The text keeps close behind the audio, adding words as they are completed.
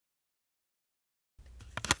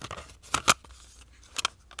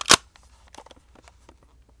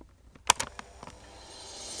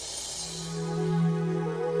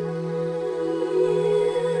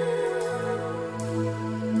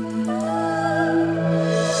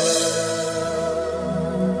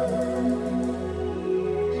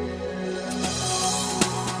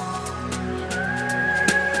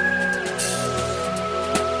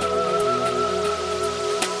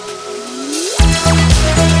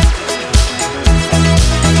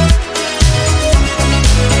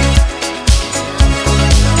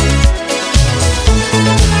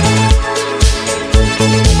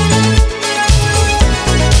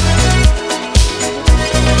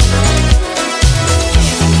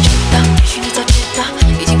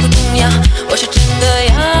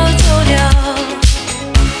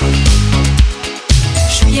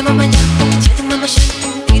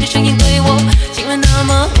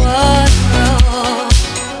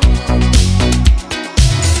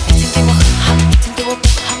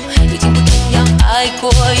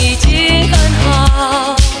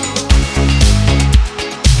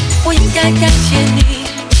感谢你，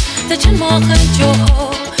在沉默很久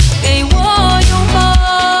后给我拥抱。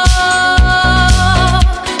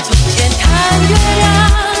从前看月亮，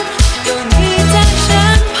有你在身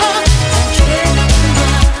旁，感觉温暖。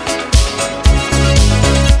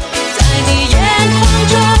在你眼眶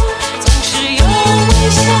中，总是有微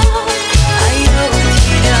笑，还有体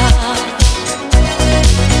谅。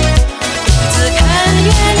独自看月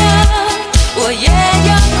亮，我也要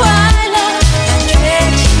快乐，感觉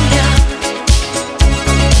清凉。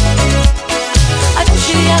爱不需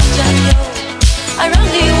要占有，爱让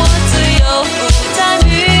你我自由，不再迷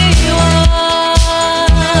惘。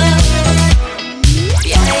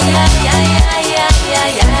呀呀呀呀呀呀呀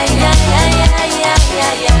呀呀呀呀呀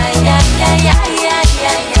呀呀呀呀呀呀！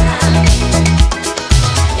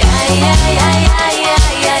呀呀呀呀呀呀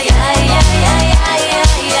呀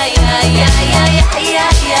呀呀呀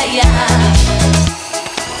呀呀！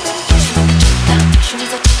也许你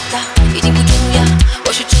在知道，已经不重要，我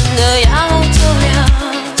是真的要走了。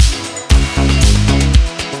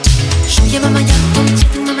树叶慢慢摇动，街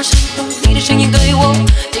灯慢慢闪动，你的声音对我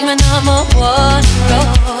竟然那么温柔。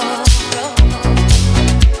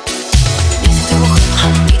你曾对我很好，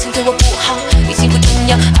你曾对我不好，已经不重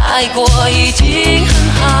要，爱过已经很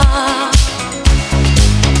好。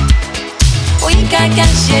我应该感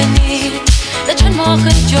谢你，在沉默很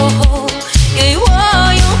久后给我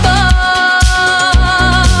拥抱。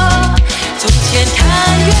从前看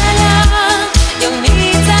月亮，有你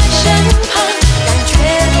在身旁，感觉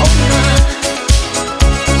温暖。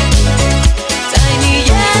在你眼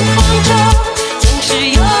眶中，总是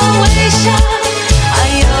有微笑，还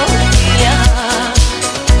有力量。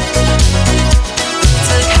独自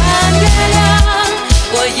看月亮，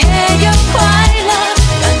我也有快乐，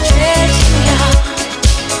感觉清凉。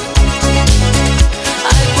爱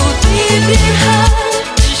不必变狠，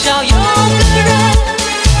至少有个人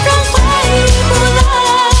让回忆不冷。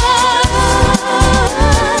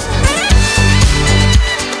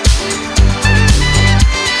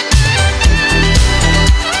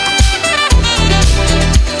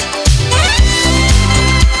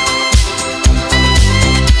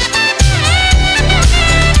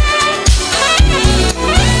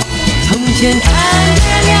从前看